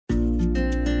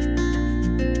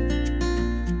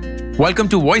Welcome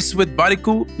to voice with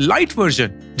Warikoo light version,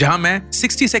 जहां मैं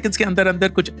 60 seconds के अंदर अंदर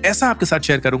कुछ ऐसा आपके साथ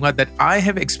शेयर करूंगा that I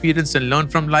have experienced and learn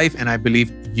from life and I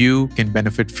believe you can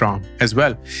benefit from as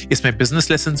well. इसमें बिजनेस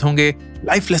लेसन्स होंगे,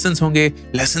 लाइफ लेसन्स होंगे,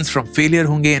 लेसन्स फ्रॉम फेलियर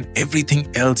होंगे and everything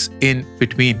else in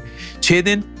between. 6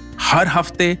 दिन हर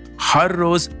हफ्ते, हर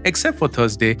रोज एक्सेप्ट फॉर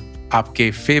थर्सडे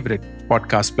आपके favourite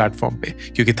podcast platform पे,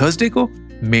 क्योंकि Thursday को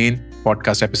मेन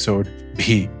पॉडकास्ट एपिसोड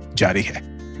भी जारी है।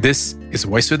 This is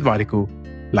voice with Warikoo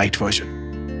light version.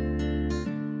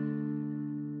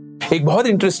 एक बहुत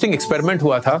इंटरेस्टिंग एक्सपेरिमेंट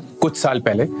हुआ था कुछ साल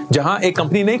पहले, जहां एक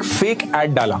कंपनी ने एक फेक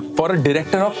एड डाला for a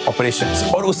director of operations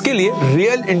और उसके लिए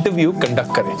रियल इंटरव्यू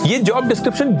कंडक्ट करें। ये जॉब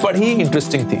डिस्क्रिप्शन बड़ी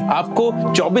इंटरेस्टिंग थी। आपको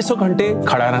 24 घंटे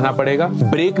खड़ा रहना पड़ेगा,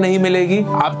 ब्रेक नहीं मिलेगी,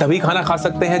 आप तभी खाना खा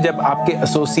सकते हैं जब आपके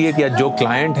एसोसिएट या जो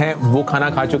क्लाइंट हैं वो खाना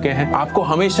खा चुके हैं। आपको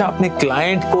हमेशा अपने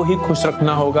क्लाइंट को ही खुश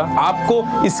रखना होगा।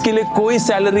 आपको इसके लिए कोई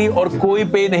सैलरी और कोई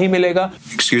पे नहीं मिलेगा।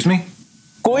 Excuse me?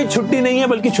 कोई छुट्टी नहीं है,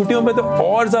 बल्कि छुट्टियों पे तो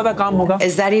और ज्यादा काम होगा।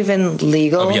 Is that even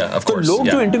legal? Oh, yeah, of तो course, लोग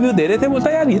जो इंटरव्यू दे रहे थे बोलता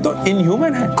यार ये तो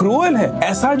इनह्यूमन है, क्रूअल है,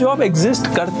 ऐसा जॉब एग्जिस्ट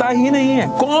करता ही नहीं है,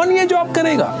 कौन ये जॉब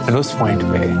करेगा। और उस पॉइंट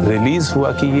पे रिलीज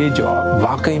हुआ कि ये जॉब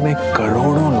वाकई में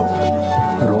करोड़ों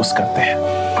लोग रोज करते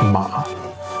हैं। माँ,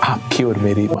 आपकी और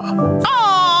मेरी माँ।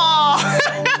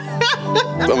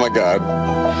 Oh my God.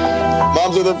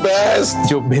 Moms are the best.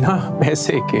 जो बिना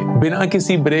पैसे के, बिना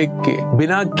किसी ब्रेक के,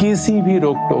 बिना किसी भी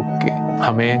रोक टोक के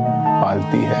हमें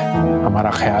पालती है,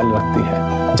 हमारा ख्याल रखती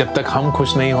है। जब तक हम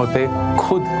खुश नहीं होते,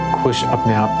 खुद खुश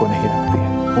अपने आप को नहीं रखती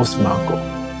है। उस माँ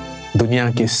को, दुनिया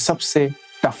की सबसे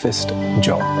टफेस्ट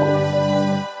जॉब को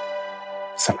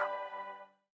सलाम।